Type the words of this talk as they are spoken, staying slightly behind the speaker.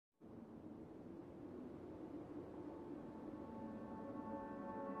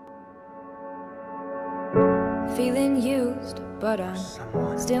feeling used, but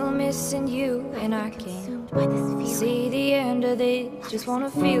I'm still missing you, and I can't see the end of this. Just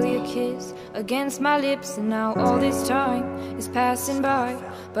wanna feel your kiss against my lips, and now all this time is passing by,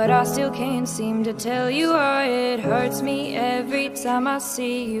 but I still can't seem to tell you why. It hurts me every time I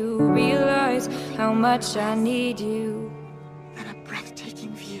see you, realize how much I need you.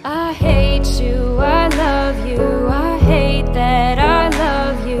 I hate you, I love you, I hate that I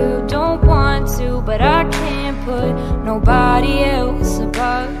love you. Don't want to, but I can't put nobody else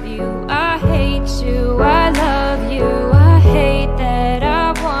above you. I hate you, I love you, I hate that I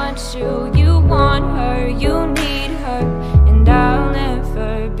want you. You want her, you need her, and I'll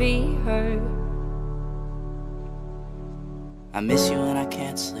never be her. I miss you when I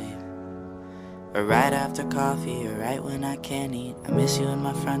can't sleep, or right after coffee, or right when I can't eat. I miss you in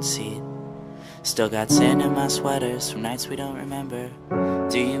my front seat. Still got sand in my sweaters from nights we don't remember.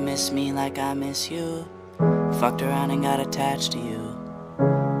 Do you miss me like I miss you? Fucked around and got attached to you.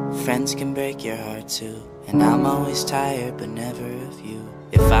 Friends can break your heart too, and I'm always tired but never of you.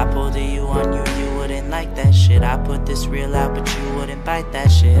 If I pulled a you on you, you wouldn't like that shit. I put this real out but you wouldn't bite that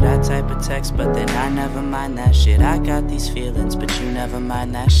shit. I type a text but then I never mind that shit. I got these feelings but you never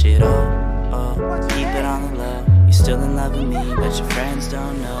mind that shit. Oh, keep it on the low. You're still in love with me, but your friends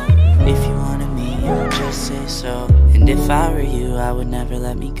don't know. If you wanted me, you would just say so. And if I were you, I would never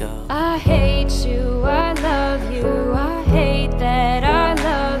let me go. I hate you, I love you, I hate that I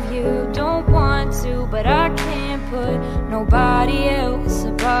love you. Don't want to, but I can't put nobody else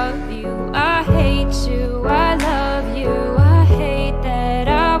above you. I hate you, I love you, I hate that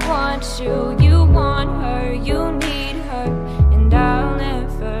I want you. You want her, you need her, and I'll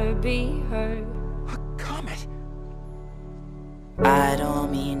never be her. I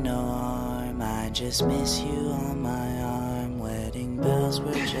don't mean no harm, I just miss you on my arm. Wedding bells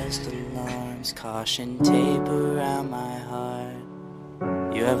were just alarms, caution tape around my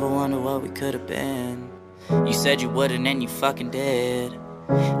heart. You ever wonder what we could have been? You said you wouldn't and you fucking did.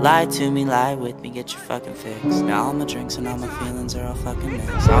 Lie to me, lie with me, get your fucking fix. Now all my drinks and all my feelings are all fucking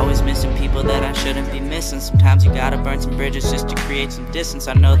mixed. Always missing people that I shouldn't be missing. Sometimes you gotta burn some bridges just to create some distance.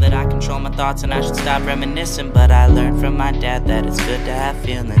 I know that I control my thoughts and I should stop reminiscing, but I learned from my dad that it's good to have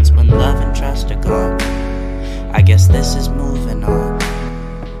feelings when love and trust are gone. I guess this is moving on.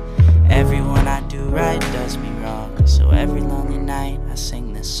 Everyone I do right does me wrong, so every lonely night I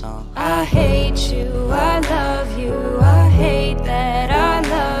sing this song. I hate you, I love you, I hate that I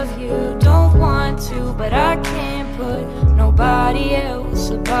love you. Don't want to, but I can't put nobody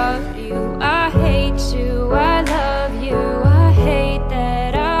else above you. I hate you, I love you, I hate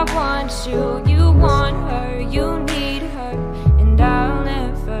that I want you. You want her, you need her, and I'll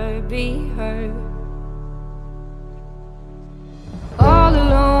never be her. All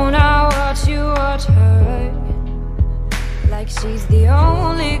alone I watch you watch her, like she's the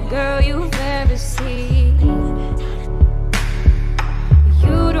only girl you've ever seen.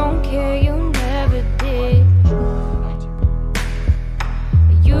 You don't care, you never did.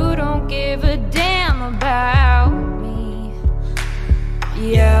 You don't give a damn about me.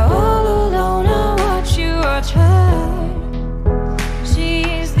 Yeah, all alone I watch you watch her.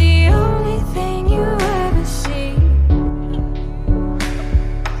 She's the only thing you ever see.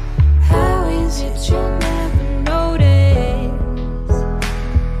 How is it you never notice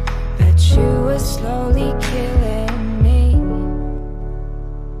that you were slowly killing me?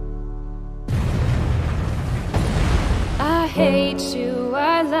 I hate you,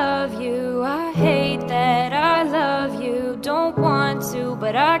 I love you, I hate that I love you. Don't want to,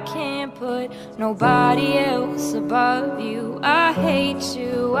 but I can't put nobody else above you. I hate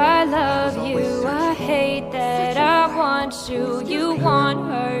you, I love you, I hate that I want you. You want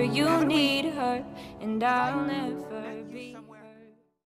her, you need her, and I'll never be